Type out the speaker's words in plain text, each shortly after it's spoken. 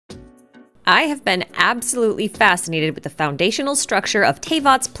I have been absolutely fascinated with the foundational structure of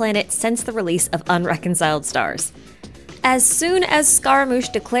Teyvat's planet since the release of Unreconciled Stars. As soon as Scaramouche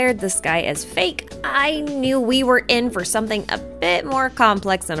declared the sky as fake, I knew we were in for something a bit more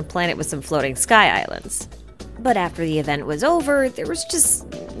complex than a planet with some floating sky islands. But after the event was over, there was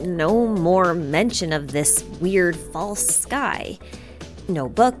just no more mention of this weird false sky. No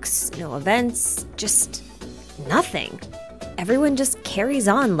books, no events, just nothing. Everyone just carries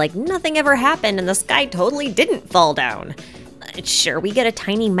on like nothing ever happened and the sky totally didn't fall down. Sure, we get a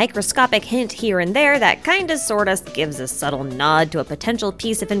tiny microscopic hint here and there that kinda sorta gives a subtle nod to a potential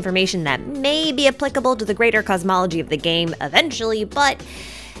piece of information that may be applicable to the greater cosmology of the game eventually, but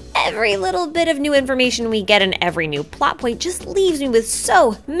every little bit of new information we get and every new plot point just leaves me with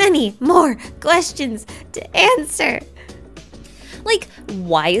so many more questions to answer. Like,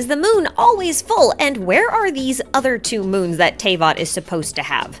 why is the moon always full, and where are these other two moons that Teyvat is supposed to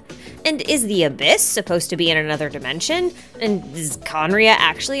have? And is the abyss supposed to be in another dimension? And is Khaenri'ah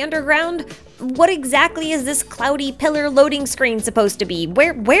actually underground? What exactly is this cloudy pillar loading screen supposed to be?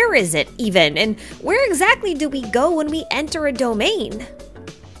 Where is it even? And where exactly do we go when we enter a domain?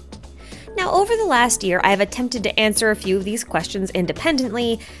 Now, over the last year, I've attempted to answer a few of these questions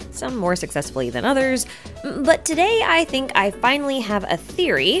independently, some more successfully than others, but today I think I finally have a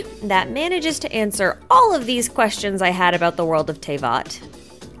theory that manages to answer all of these questions I had about the world of Teyvat,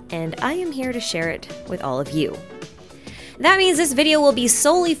 and I am here to share it with all of you. That means this video will be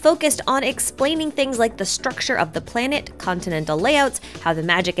solely focused on explaining things like the structure of the planet, continental layouts, how the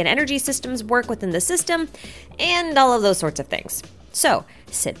magic and energy systems work within the system, and all of those sorts of things. So,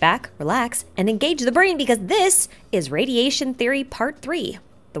 sit back, relax, and engage the brain because this is Radiation Theory Part 3,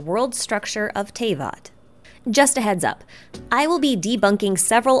 the world structure of Teyvat. Just a heads up, I will be debunking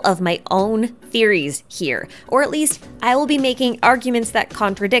several of my own theories here, or at least I will be making arguments that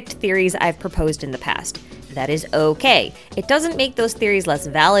contradict theories I've proposed in the past. That is okay. It doesn't make those theories less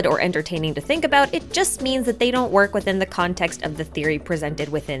valid or entertaining to think about, it just means that they don't work within the context of the theory presented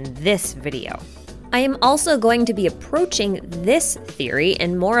within this video. I am also going to be approaching this theory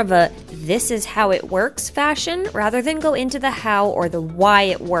in more of a this is how it works fashion, rather than go into the how or the why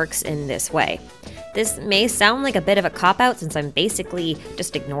it works in this way. This may sound like a bit of a cop-out since I'm basically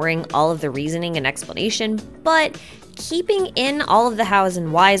just ignoring all of the reasoning and explanation, but keeping in all of the hows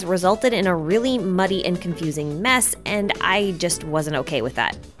and whys resulted in a really muddy and confusing mess, and I just wasn't okay with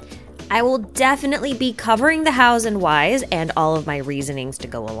that. I will definitely be covering the hows and whys and all of my reasonings to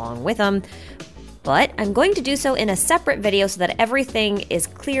go along with them, but I'm going to do so in a separate video so that everything is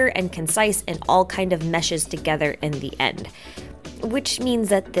clear and concise and all kind of meshes together in the end. Which means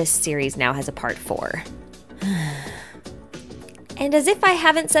that this series now has a part 4. And as if I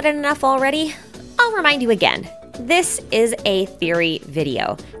haven't said it enough already, I'll remind you again. This is a theory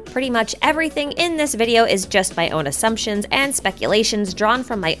video. Pretty much everything in this video is just my own assumptions and speculations drawn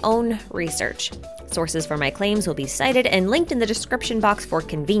from my own research. Sources for my claims will be cited and linked in the description box for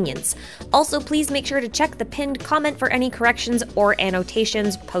convenience. Also, please make sure to check the pinned comment for any corrections or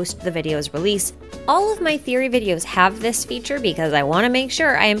annotations post the video's release. All of my theory videos have this feature because I want to make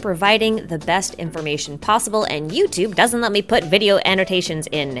sure I am providing the best information possible, and YouTube doesn't let me put video annotations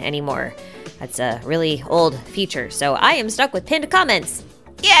in anymore. That's a really old feature, so I am stuck with pinned comments.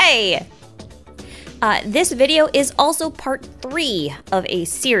 Yay! This video is also part 3 of a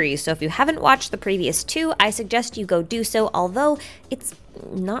series, so if you haven't watched the previous 2, I suggest you go do so, although it's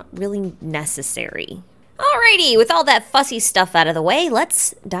not really necessary. Alrighty, with all that fussy stuff out of the way,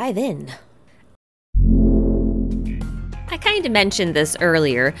 let's dive in. I kind of mentioned this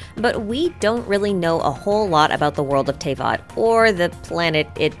earlier, but we don't really know a whole lot about the world of Teyvat, or the planet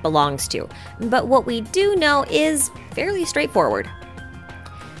it belongs to. But what we do know is fairly straightforward.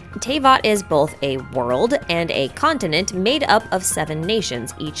 Teyvat is both a world and a continent made up of 7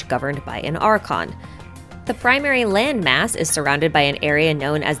 nations, each governed by an archon. The primary landmass is surrounded by an area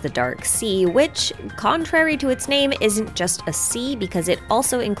known as the Dark Sea, which, contrary to its name, isn't just a sea because it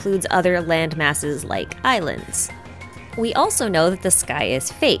also includes other landmasses like islands. We also know that the sky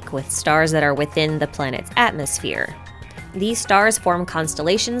is fake, with stars that are within the planet's atmosphere. These stars form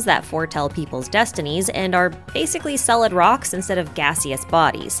constellations that foretell people's destinies and are basically solid rocks instead of gaseous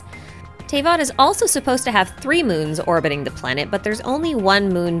bodies. Teyvat is also supposed to have 3 moons orbiting the planet, but there's only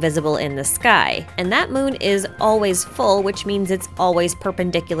 1 moon visible in the sky, and that moon is always full, which means it's always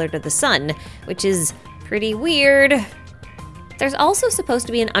perpendicular to the sun, which is pretty weird. There's also supposed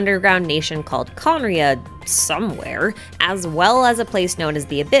to be an underground nation called Khaenri'ah somewhere, as well as a place known as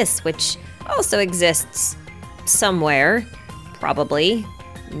the Abyss, which also exists somewhere, probably,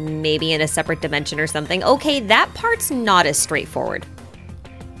 maybe in a separate dimension or something. Okay, that part's not as straightforward.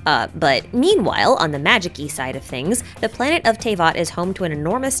 But meanwhile, on the magic-y side of things, the planet of Teyvat is home to an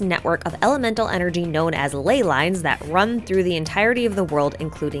enormous network of elemental energy known as ley lines that run through the entirety of the world,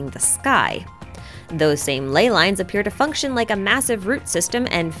 including the sky. Those same ley lines appear to function like a massive root system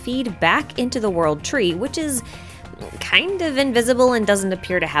and feed back into the world tree, which is kind of invisible and doesn't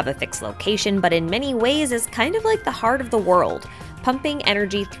appear to have a fixed location, but in many ways is kind of like the heart of the world, pumping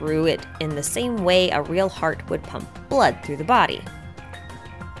energy through it in the same way a real heart would pump blood through the body.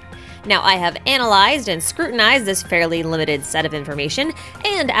 Now, I have analyzed and scrutinized this fairly limited set of information,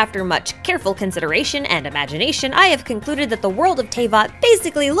 and after much careful consideration and imagination, I have concluded that the world of Teyvat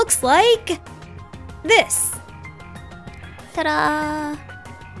basically looks like this. Ta-da!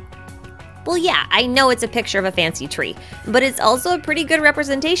 Well, yeah, I know it's a picture of a fancy tree, but it's also a pretty good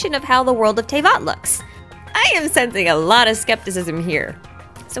representation of how the world of Teyvat looks. I am sensing a lot of skepticism here.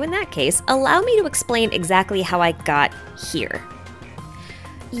 So in that case, allow me to explain exactly how I got here.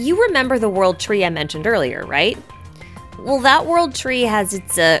 You remember the world tree I mentioned earlier, right? Well, that world tree has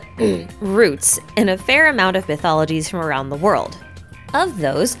its roots in a fair amount of mythologies from around the world. Of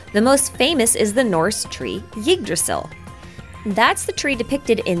those, the most famous is the Norse tree Yggdrasil. That's the tree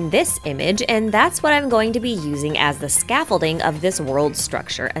depicted in this image, and that's what I'm going to be using as the scaffolding of this world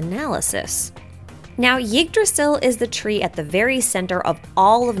structure analysis. Now, Yggdrasil is the tree at the very center of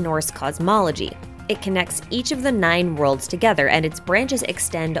all of Norse cosmology. It connects each of the 9 worlds together, and its branches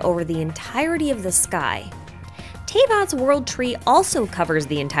extend over the entirety of the sky. Teyvat's world tree also covers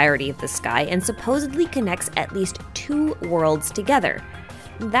the entirety of the sky and supposedly connects at least 2 worlds together.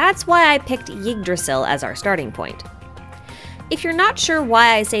 That's why I picked Yggdrasil as our starting point. If you're not sure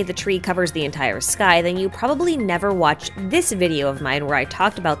why I say the tree covers the entire sky, then you probably never watched this video of mine where I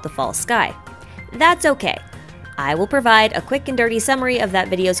talked about the fall sky. That's okay. I will provide a quick and dirty summary of that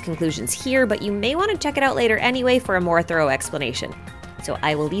video's conclusions here, but you may want to check it out later anyway for a more thorough explanation. So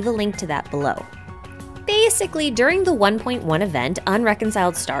I will leave a link to that below. Basically, during the 1.1 event,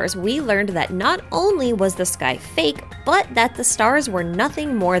 Unreconciled Stars, we learned that not only was the sky fake, but that the stars were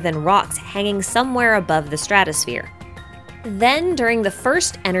nothing more than rocks hanging somewhere above the stratosphere. Then, during the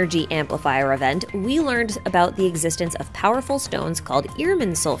first Energy Amplifier event, we learned about the existence of powerful stones called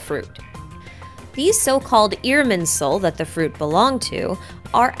Irminsul fruit. These so-called Irminsul that the fruit belonged to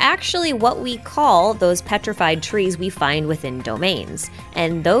are actually what we call those petrified trees we find within domains,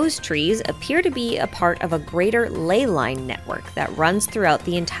 and those trees appear to be a part of a greater ley line network that runs throughout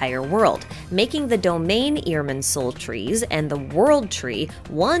the entire world, making the domain Irminsul trees and the world tree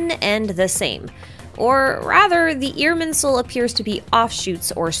one and the same. Or rather, the Irminsul appears to be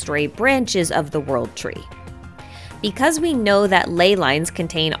offshoots or stray branches of the world tree. Because we know that ley lines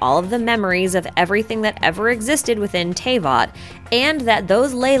contain all of the memories of everything that ever existed within Teyvat, and that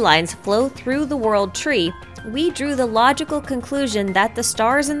those ley lines flow through the world tree, we drew the logical conclusion that the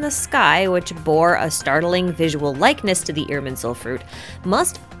stars in the sky, which bore a startling visual likeness to the Irminsul fruit,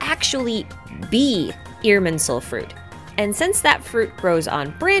 must actually be Irminsul fruit. And since that fruit grows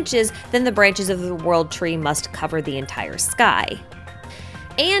on branches, then the branches of the world tree must cover the entire sky.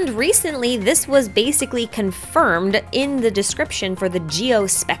 And recently, this was basically confirmed in the description for the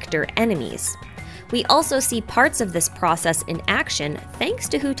Geospectre enemies. We also see parts of this process in action thanks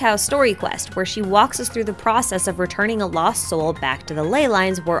to Hu Tao's story quest, where she walks us through the process of returning a lost soul back to the ley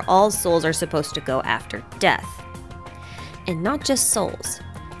lines where all souls are supposed to go after death. And not just souls.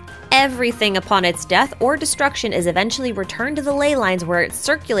 Everything upon its death or destruction is eventually returned to the ley lines where it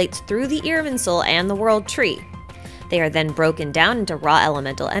circulates through the Irminsul and the world tree. They are then broken down into raw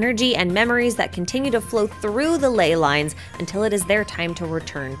elemental energy and memories that continue to flow through the ley lines until it is their time to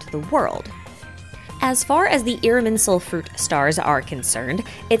return to the world. As far as the Irminsul fruit stars are concerned,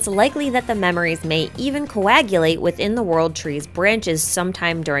 it's likely that the memories may even coagulate within the world tree's branches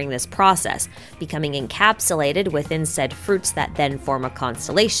sometime during this process, becoming encapsulated within said fruits that then form a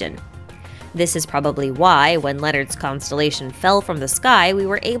constellation. This is probably why, when Leonard's constellation fell from the sky, we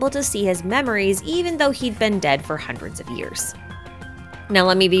were able to see his memories even though he'd been dead for hundreds of years. Now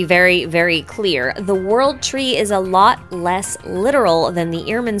let me be very, very clear. The world tree is a lot less literal than the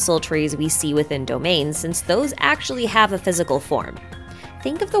Irminsul trees we see within domains, since those actually have a physical form.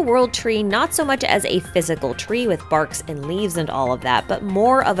 Think of the world tree not so much as a physical tree with barks and leaves and all of that, but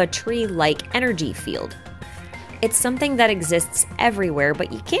more of a tree-like energy field. It's something that exists everywhere,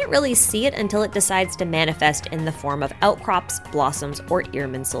 but you can't really see it until it decides to manifest in the form of outcrops, blossoms, or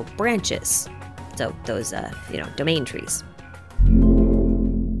Irminsul branches. So those, domain trees.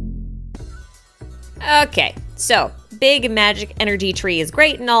 Okay, so big magic energy tree is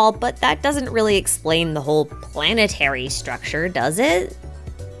great and all, but that doesn't really explain the whole planetary structure, does it?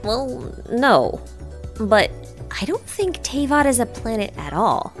 Well, no. But I don't think Teyvat is a planet at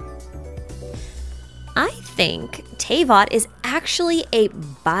all. I think Teyvat is actually a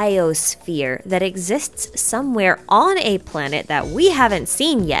biosphere that exists somewhere on a planet that we haven't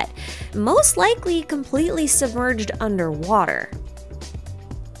seen yet, most likely completely submerged underwater.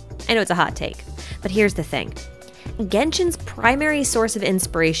 I know it's a hot take, but here's the thing. Genshin's primary source of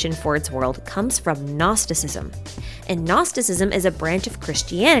inspiration for its world comes from Gnosticism. And Gnosticism is a branch of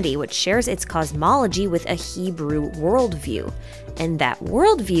Christianity which shares its cosmology with a Hebrew worldview. And that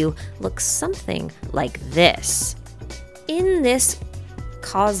worldview looks something like this. In this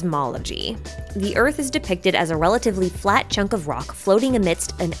cosmology, the Earth is depicted as a relatively flat chunk of rock floating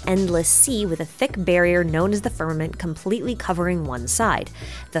amidst an endless sea with a thick barrier known as the firmament completely covering one side.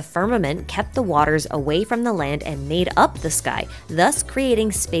 The firmament kept the waters away from the land and made up the sky, thus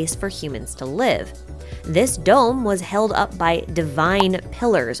creating space for humans to live. This dome was held up by divine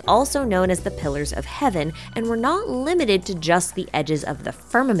pillars, also known as the Pillars of Heaven, and were not limited to just the edges of the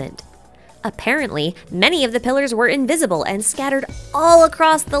firmament. Apparently, many of the pillars were invisible and scattered all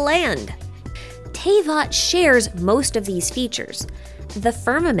across the land. Teyvat shares most of these features. The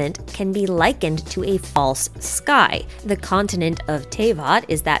firmament can be likened to a false sky. The continent of Teyvat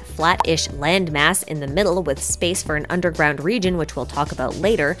is that flat-ish landmass in the middle with space for an underground region, which we'll talk about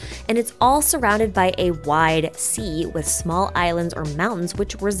later, and it's all surrounded by a wide sea with small islands or mountains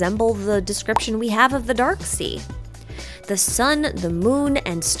which resemble the description we have of the Dark Sea. The sun, the moon,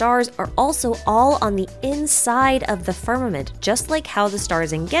 and stars are also all on the inside of the firmament, just like how the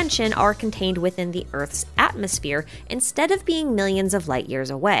stars in Genshin are contained within the Earth's atmosphere instead of being millions of light years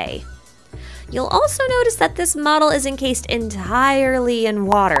away. You'll also notice that this model is encased entirely in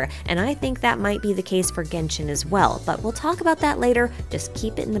water, and I think that might be the case for Genshin as well, but we'll talk about that later. Just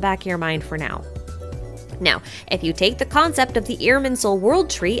keep it in the back of your mind for now. Now, if you take the concept of the Irminsul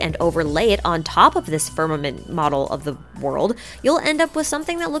world tree and overlay it on top of this firmament model of the world, you'll end up with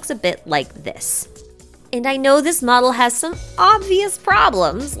something that looks a bit like this. And I know this model has some obvious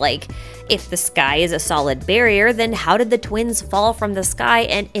problems, like if the sky is a solid barrier, then how did the twins fall from the sky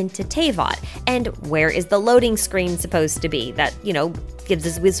and into Teyvat? And where is the loading screen supposed to be that, gives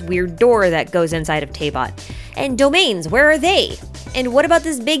us this weird door that goes inside of Teyvat? And domains, where are they? And what about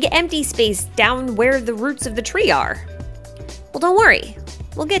this big empty space down where the roots of the tree are? Well, don't worry,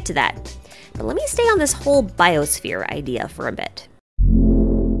 we'll get to that. But let me stay on this whole biosphere idea for a bit.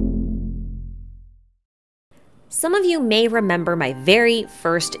 Some of you may remember my very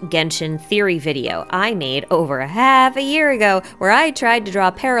first Genshin theory video I made over half a year ago, where I tried to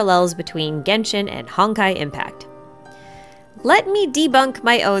draw parallels between Genshin and Honkai Impact. Let me debunk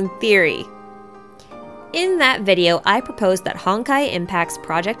my own theory. In that video, I proposed that Honkai Impact's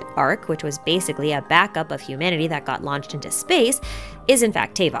Project Arc, which was basically a backup of humanity that got launched into space, is in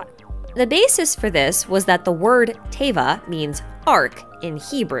fact Teyvat. The basis for this was that the word Teva means arc in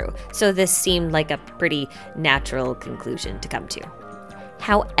Hebrew, so this seemed like a pretty natural conclusion to come to.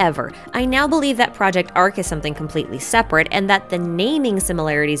 However, I now believe that Project Arc is something completely separate and that the naming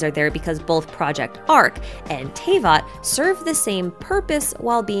similarities are there because both Project Arc and Teyvat serve the same purpose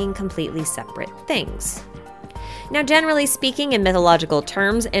while being completely separate things. Now, generally speaking, in mythological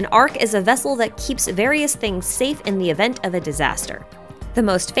terms, an ark is a vessel that keeps various things safe in the event of a disaster. The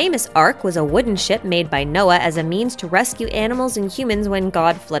most famous ark was a wooden ship made by Noah as a means to rescue animals and humans when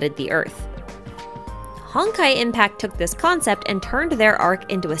God flooded the earth. Honkai Impact took this concept and turned their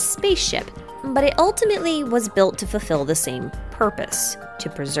ark into a spaceship, but it ultimately was built to fulfill the same purpose, to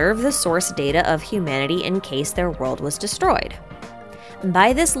preserve the source data of humanity in case their world was destroyed.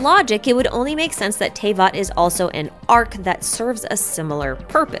 By this logic, it would only make sense that Teyvat is also an ark that serves a similar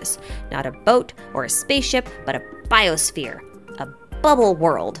purpose, not a boat or a spaceship, but a biosphere, a bubble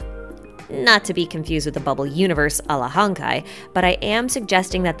world. Not to be confused with the bubble universe a la Honkai, but I am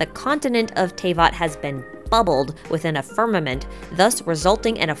suggesting that the continent of Teyvat has been bubbled within a firmament, thus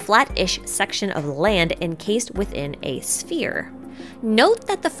resulting in a flat-ish section of land encased within a sphere. Note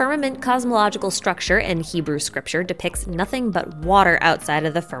that the firmament cosmological structure in Hebrew scripture depicts nothing but water outside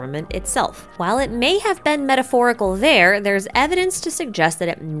of the firmament itself. While it may have been metaphorical there's evidence to suggest that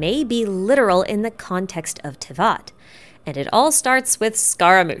it may be literal in the context of Teyvat. And it all starts with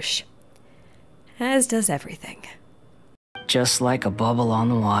Scaramouche. As does everything. Just like a bubble on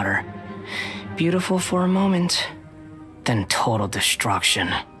the water. Beautiful for a moment, then total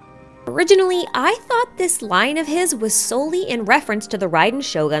destruction. Originally, I thought this line of his was solely in reference to the Raiden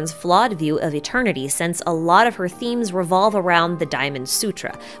Shogun's flawed view of eternity, since a lot of her themes revolve around the Diamond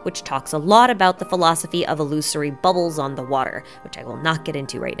Sutra, which talks a lot about the philosophy of illusory bubbles on the water, which I will not get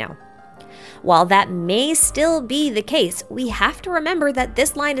into right now. While that may still be the case, we have to remember that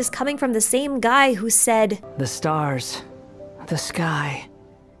this line is coming from the same guy who said, "The stars, the sky,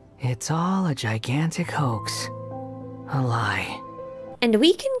 it's all a gigantic hoax. A lie." And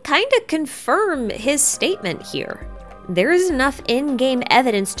we can kind of confirm his statement here. There is enough in-game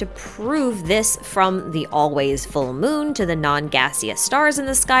evidence to prove this, from the always full moon to the non-gaseous stars in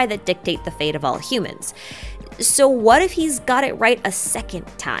the sky that dictate the fate of all humans. So what if he's got it right a second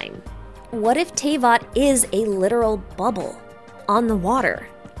time? What if Teyvat is a literal bubble on the water?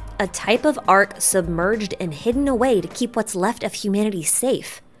 A type of ark submerged and hidden away to keep what's left of humanity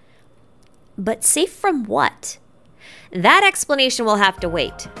safe. But safe from what? That explanation will have to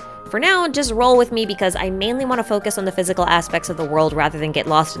wait. For now, just roll with me because I mainly want to focus on the physical aspects of the world rather than get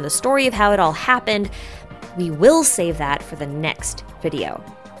lost in the story of how it all happened. We will save that for the next video.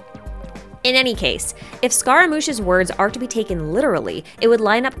 In any case, if Scaramouche's words are to be taken literally, it would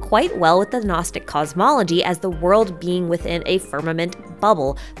line up quite well with the Gnostic cosmology as the world being within a firmament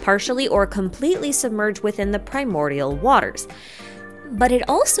bubble, partially or completely submerged within the primordial waters. But it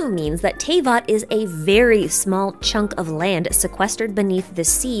also means that Teyvat is a very small chunk of land sequestered beneath the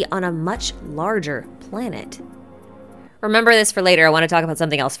sea on a much larger planet. Remember this for later, I want to talk about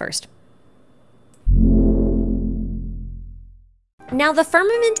something else first. Now, the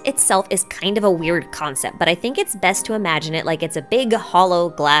firmament itself is kind of a weird concept, but I think it's best to imagine it like it's a big hollow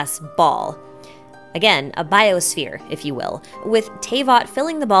glass ball. Again, a biosphere, if you will, with Teyvat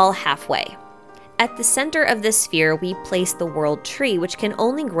filling the ball halfway. At the center of this sphere, we place the world tree, which can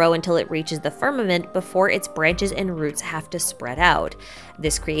only grow until it reaches the firmament before its branches and roots have to spread out.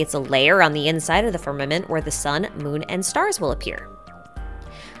 This creates a layer on the inside of the firmament where the sun, moon, and stars will appear.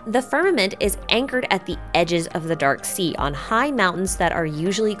 The firmament is anchored at the edges of the dark sea on high mountains that are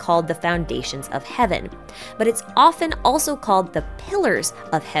usually called the foundations of heaven, but it's often also called the pillars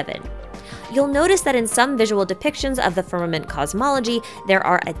of heaven. You'll notice that in some visual depictions of the firmament cosmology, there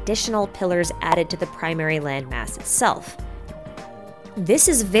are additional pillars added to the primary landmass itself. This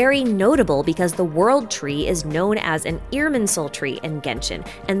is very notable because the world tree is known as an Irminsul tree in Genshin,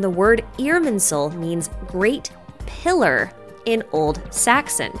 and the word Irminsul means great pillar in Old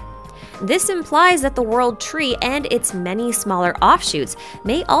Saxon. This implies that the world tree and its many smaller offshoots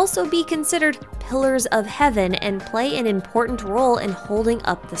may also be considered pillars of heaven and play an important role in holding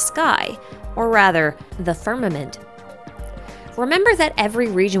up the sky, or rather, the firmament. Remember that every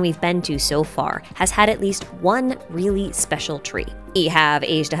region we've been to so far has had at least one really special tree. We have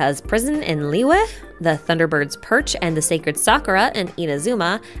Azhdaha's prison in Liyue, the Thunderbird's perch and the sacred Sakura in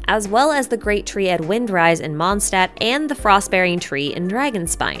Inazuma, as well as the great tree at Windrise in Mondstadt and the frostbearing tree in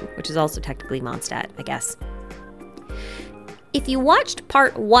Dragonspine, which is also technically Mondstadt, I guess. If you watched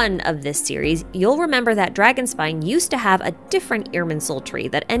part 1 of this series, you'll remember that Dragonspine used to have a different Irminsul tree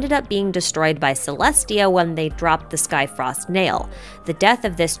that ended up being destroyed by Celestia when they dropped the Skyfrost Nail. The death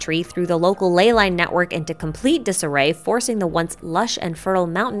of this tree threw the local leyline network into complete disarray, forcing the once lush and fertile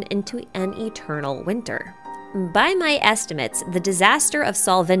mountain into an eternal winter. By my estimates, the disaster of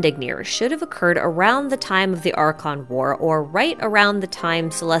Solvindignir should have occurred around the time of the Archon War, or right around the time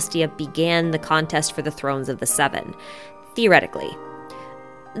Celestia began the contest for the Thrones of the Seven. Theoretically.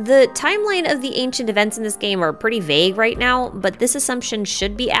 The timeline of the ancient events in this game are pretty vague right now, but this assumption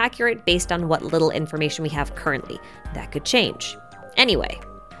should be accurate based on what little information we have currently. That could change. Anyway.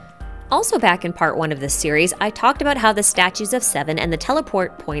 Also back in part 1 of this series, I talked about how the Statues of Seven and the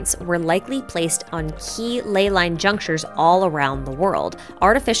teleport points were likely placed on key leyline junctures all around the world,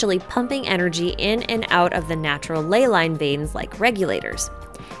 artificially pumping energy in and out of the natural leyline veins like regulators.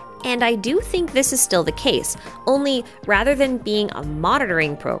 And I do think this is still the case, only rather than being a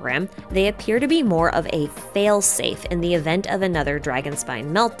monitoring program, they appear to be more of a fail-safe in the event of another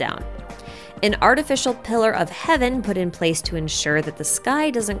Dragonspine meltdown. An artificial pillar of heaven put in place to ensure that the sky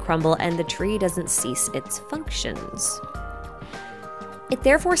doesn't crumble and the tree doesn't cease its functions. It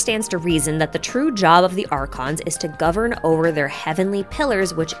therefore stands to reason that the true job of the Archons is to govern over their heavenly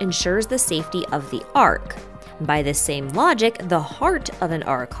pillars, which ensures the safety of the Ark. By this same logic, the heart of an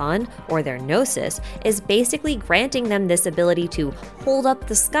Archon, or their Gnosis, is basically granting them this ability to hold up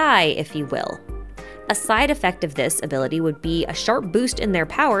the sky, if you will. A side effect of this ability would be a sharp boost in their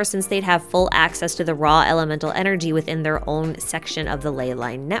power since they'd have full access to the raw elemental energy within their own section of the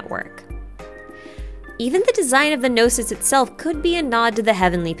leyline network. Even the design of the Gnosis itself could be a nod to the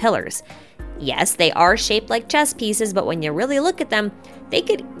heavenly pillars. Yes, they are shaped like chess pieces, but when you really look at them, they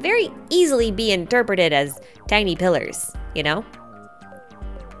could very easily be interpreted as tiny pillars, you know?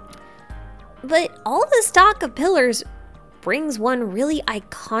 But all this talk of pillars brings one really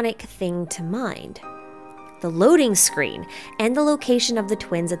iconic thing to mind. the loading screen, and the location of the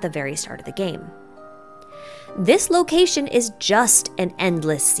twins at the very start of the game. This location is just an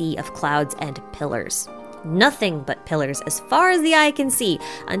endless sea of clouds and pillars. Nothing but pillars as far as the eye can see,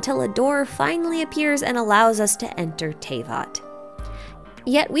 until a door finally appears and allows us to enter Teyvat.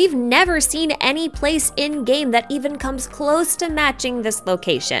 Yet we've never seen any place in-game that even comes close to matching this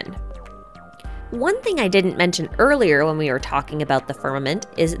location. One thing I didn't mention earlier when we were talking about the firmament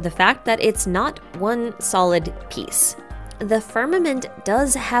is the fact that it's not one solid piece. The firmament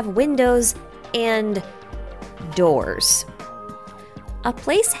does have windows and doors. A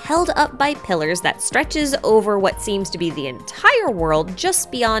place held up by pillars that stretches over what seems to be the entire world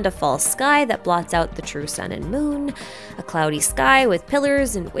just beyond a false sky that blots out the true sun and moon, a cloudy sky with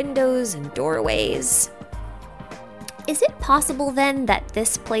pillars and windows and doorways. Is it possible then that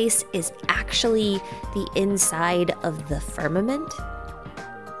this place is actually the inside of the firmament?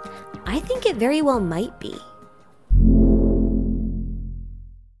 I think it very well might be.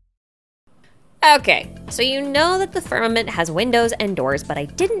 Okay, so you know that the firmament has windows and doors, but I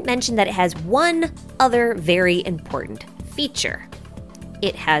didn't mention that it has one other very important feature.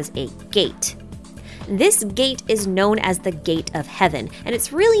 It has a gate. This gate is known as the Gate of Heaven, and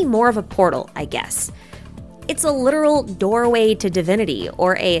it's really more of a portal, I guess. It's a literal doorway to divinity,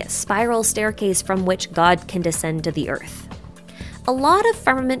 or a spiral staircase from which God can descend to the earth. A lot of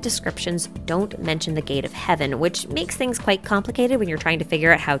firmament descriptions don't mention the Gate of Heaven, which makes things quite complicated when you're trying to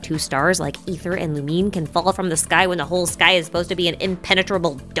figure out how two stars like Ether and Lumine can fall from the sky when the whole sky is supposed to be an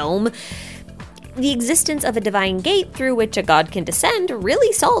impenetrable dome. The existence of a divine gate through which a god can descend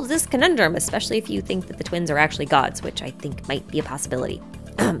really solves this conundrum, especially if you think that the twins are actually gods, which I think might be a possibility.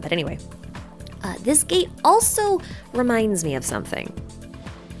 But anyway, this gate also reminds me of something.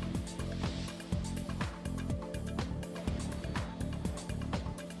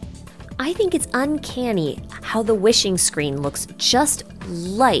 I think it's uncanny how the wishing screen looks just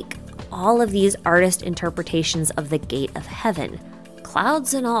like all of these artist interpretations of the Gate of Heaven,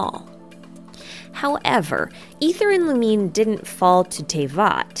 clouds and all. However, Ether and Lumine didn't fall to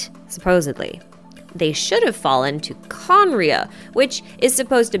Teyvat, supposedly. They should have fallen to Khaenri'ah, which is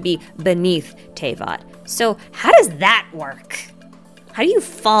supposed to be beneath Teyvat. So how does that work? How do you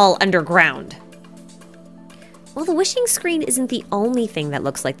fall underground? Well, the wishing screen isn't the only thing that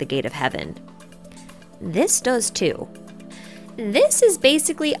looks like the Gate of Heaven. This does too. This is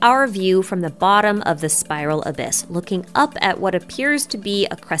basically our view from the bottom of the spiral abyss, looking up at what appears to be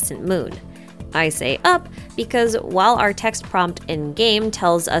a crescent moon. I say up because while our text prompt in-game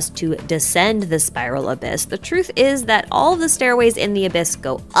tells us to descend the spiral abyss, the truth is that all the stairways in the abyss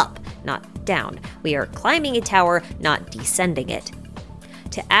go up, not down. We are climbing a tower, not descending it.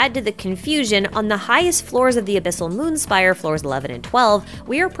 To add to the confusion, on the highest floors of the abyssal moon spire, floors 11 and 12,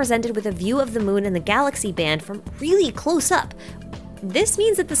 we are presented with a view of the moon and the galaxy band from really close up. This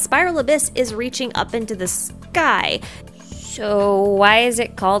means that the spiral abyss is reaching up into the sky. So why is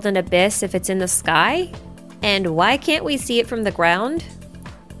it called an abyss if it's in the sky? And why can't we see it from the ground?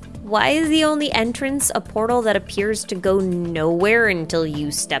 Why is the only entrance a portal that appears to go nowhere until you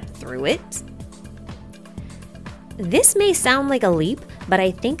step through it? This may sound like a leap, but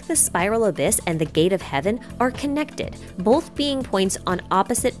I think the spiral abyss and the Gate of Heaven are connected, both being points on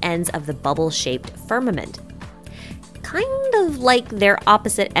opposite ends of the bubble-shaped firmament. Kind of like they're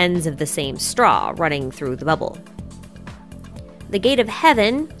opposite ends of the same straw running through the bubble. The Gate of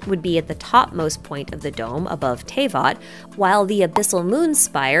Heaven would be at the topmost point of the dome above Teyvat, while the abyssal moon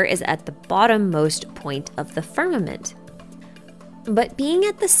spire is at the bottommost point of the firmament. But being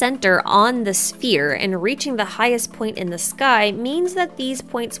at the center on the sphere and reaching the highest point in the sky means that these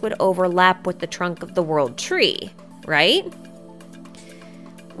points would overlap with the trunk of the world tree, right?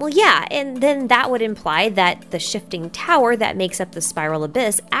 Well, yeah, and then that would imply that the shifting tower that makes up the spiral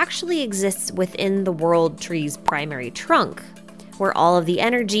abyss actually exists within the world tree's primary trunk, where all of the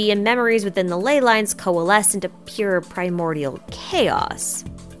energy and memories within the ley lines coalesce into pure primordial chaos.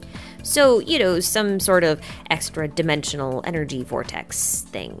 So, you know, some sort of extra-dimensional energy vortex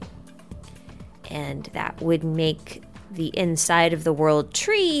thing. And that would make the inside of the world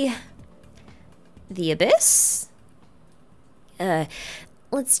tree the abyss?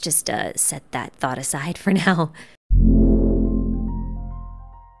 Let's just set that thought aside for now.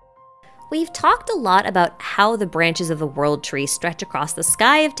 We've talked a lot about how the branches of the world tree stretch across the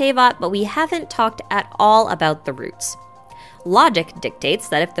sky of Teyvat, but we haven't talked at all about the roots. Logic dictates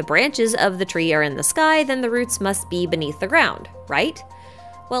that if the branches of the tree are in the sky, then the roots must be beneath the ground, right?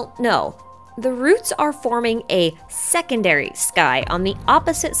 Well, no. The roots are forming a secondary sky on the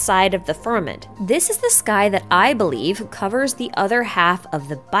opposite side of the firmament. This is the sky that I believe covers the other half of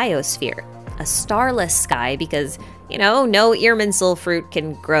the biosphere. a starless sky because, no Irminsul fruit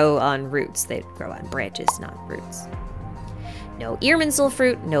can grow on roots. They grow on branches, not roots. No Irminsul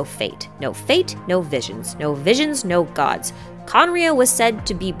fruit, no fate. No fate, no visions. No visions, no gods. Khaenri'ah was said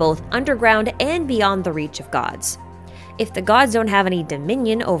to be both underground and beyond the reach of gods. If the gods don't have any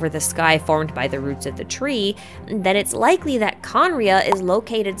dominion over the sky formed by the roots of the tree, then it's likely that Khaenri'ah is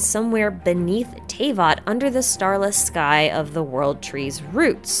located somewhere beneath Teyvat under the starless sky of the world tree's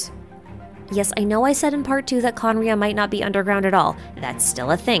roots. Yes, I know I said in part 2 that Khaenri'ah might not be underground at all. That's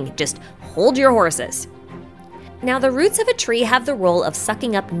still a thing. Just hold your horses. Now, the roots of a tree have the role of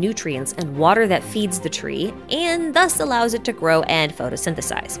sucking up nutrients and water that feeds the tree, and thus allows it to grow and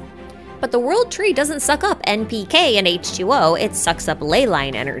photosynthesize. But the world tree doesn't suck up NPK and H2O, it sucks up ley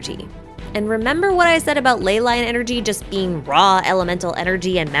line energy. And remember what I said about ley line energy just being raw elemental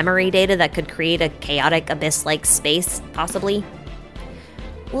energy and memory data that could create a chaotic abyss-like space, possibly?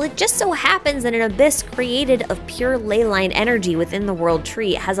 Well, it just so happens that an abyss created of pure ley line energy within the world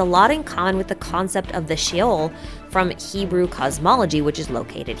tree has a lot in common with the concept of the Sheol from Hebrew cosmology, which is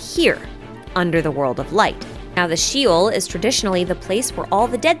located here, under the world of light. Now, the Sheol is traditionally the place where all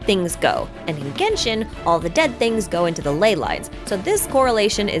the dead things go, and in Genshin, all the dead things go into the ley lines, so this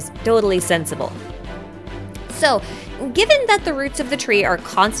correlation is totally sensible. So, given that the roots of the tree are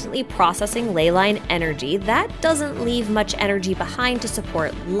constantly processing ley line energy, that doesn't leave much energy behind to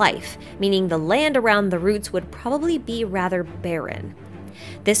support life, meaning the land around the roots would probably be rather barren.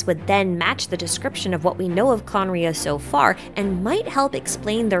 This would then match the description of what we know of Khaenri'ah so far, and might help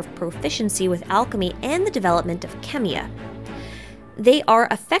explain their proficiency with alchemy and the development of chemia. They are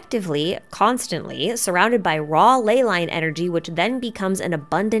effectively, constantly, surrounded by raw ley line energy, which then becomes an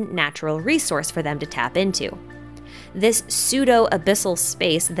abundant natural resource for them to tap into. This pseudo-abyssal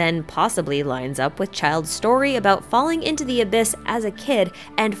space then possibly lines up with Child's story about falling into the abyss as a kid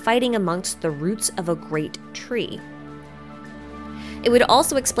and fighting amongst the roots of a great tree. It would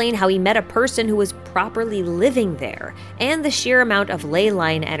also explain how he met a person who was properly living there, and the sheer amount of ley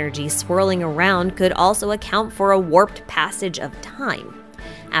line energy swirling around could also account for a warped passage of time.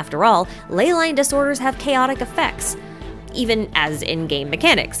 After all, ley line disorders have chaotic effects, even as in-game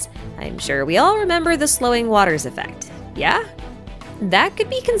mechanics. I'm sure we all remember the slowing waters effect, yeah? That could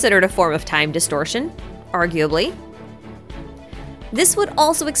be considered a form of time distortion, arguably. This would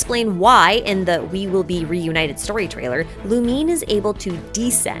also explain why, in the We Will Be Reunited story trailer, Lumine is able to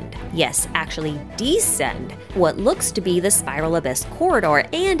descend, yes, actually descend, what looks to be the Spiral Abyss corridor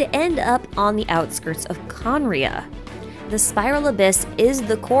and end up on the outskirts of Khaenri'ah. The Spiral Abyss is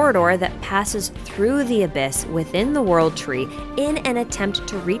the corridor that passes through the abyss within the World Tree in an attempt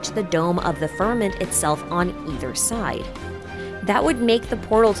to reach the dome of the Firmament itself on either side. That would make the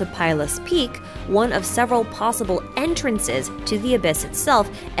portal to Pilus Peak one of several possible entrances to the abyss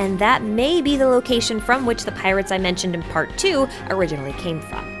itself, and that may be the location from which the pirates I mentioned in part 2 originally came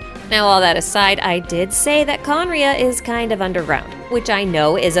from. Now, all that aside, I did say that Khaenri'ah is kind of underground, which I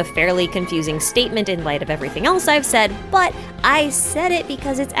know is a fairly confusing statement in light of everything else I've said, but I said it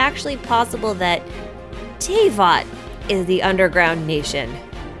because it's actually possible that Teyvat is the underground nation,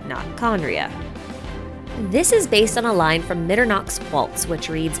 not Khaenri'ah. This is based on a line from Mitternach's Waltz, which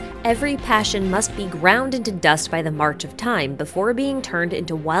reads, "Every passion must be ground into dust by the march of time before being turned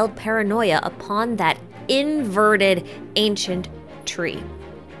into wild paranoia upon that inverted ancient tree."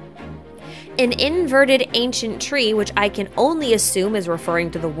 An inverted ancient tree, which I can only assume is referring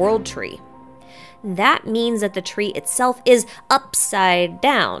to the world tree. That means that the tree itself is upside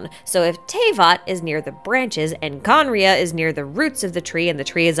down. So if Teyvat is near the branches and Khaenri'ah is near the roots of the tree and the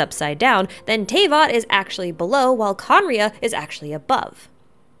tree is upside down, then Teyvat is actually below while Khaenri'ah is actually above.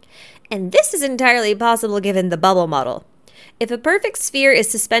 And this is entirely possible given the bubble model. If a perfect sphere is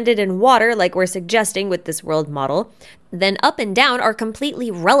suspended in water like we're suggesting with this world model, then up and down are completely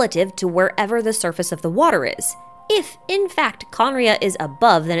relative to wherever the surface of the water is. If, in fact, Khaenri'ah is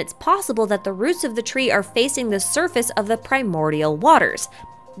above, then it's possible that the roots of the tree are facing the surface of the primordial waters.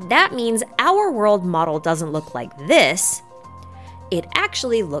 That means our world model doesn't look like this. It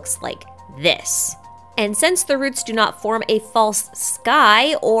actually looks like this. And since the roots do not form a false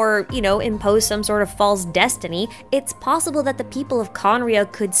sky or, impose some sort of false destiny, it's possible that the people of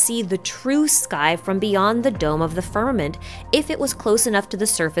Khaenri'ah could see the true sky from beyond the dome of the firmament if it was close enough to the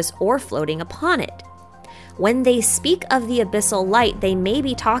surface or floating upon it. When they speak of the abyssal light, they may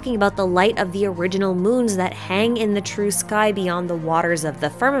be talking about the light of the original moons that hang in the true sky beyond the waters of the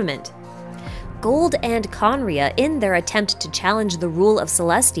firmament. Gold and Khaenri'ah, in their attempt to challenge the rule of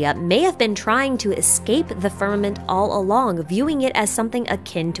Celestia, may have been trying to escape the firmament all along, viewing it as something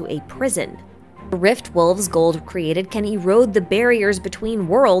akin to a prison. rift wolves gold created can erode the barriers between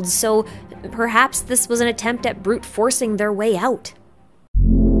worlds, so perhaps this was an attempt at brute forcing their way out.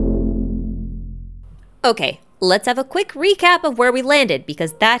 Okay, let's have a quick recap of where we landed,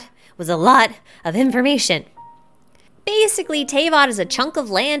 because that was a lot of information. Basically, Teyvat is a chunk of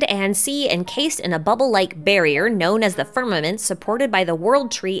land and sea encased in a bubble-like barrier known as the Firmament, supported by the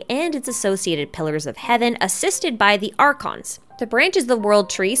World Tree and its associated pillars of heaven, assisted by the Archons. The branches of the World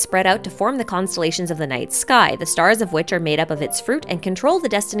Tree spread out to form the constellations of the night sky, the stars of which are made up of its fruit and control the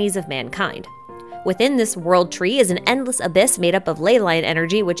destinies of mankind. Within this World Tree is an endless abyss made up of ley line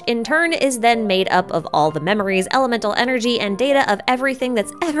energy, which in turn is then made up of all the memories, elemental energy, and data of everything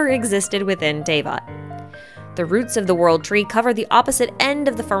that's ever existed within Teyvat. The roots of the World Tree cover the opposite end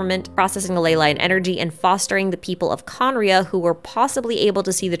of the firmament, processing the ley line energy and fostering the people of Khaenri'ah, who were possibly able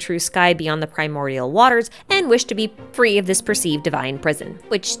to see the true sky beyond the primordial waters and wish to be free of this perceived divine prison,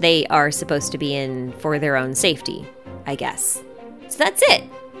 which they are supposed to be in for their own safety, I guess. So that's it.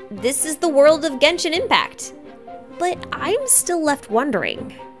 This is the world of Genshin Impact. But I'm still left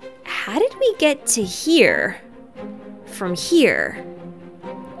wondering, how did we get to here from here?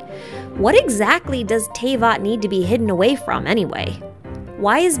 What exactly does Teyvat need to be hidden away from anyway?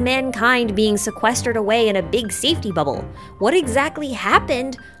 Why is mankind being sequestered away in a big safety bubble? What exactly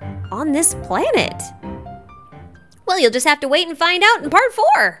happened on this planet? Well, you'll just have to wait and find out in part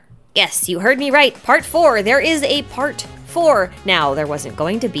 4. Yes, you heard me right, part 4. There is a part 4. Now, there wasn't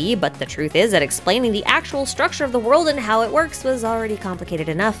going to be, but the truth is that explaining the actual structure of the world and how it works was already complicated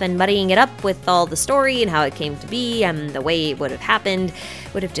enough, and muddying it up with all the story and how it came to be and the way it would have happened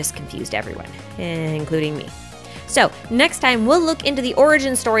would have just confused everyone, including me. So, next time we'll look into the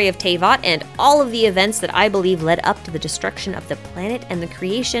origin story of Teyvat and all of the events that I believe led up to the destruction of the planet and the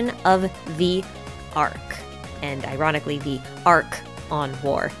creation of the Ark. And ironically, the Ark on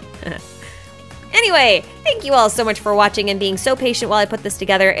War. Anyway, thank you all so much for watching and being so patient while I put this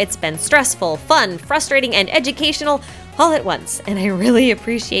together. It's been stressful, fun, frustrating, and educational all at once, and I really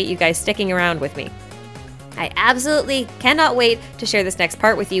appreciate you guys sticking around with me. I absolutely cannot wait to share this next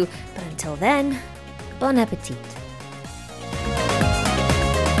part with you, but until then, bon appetit.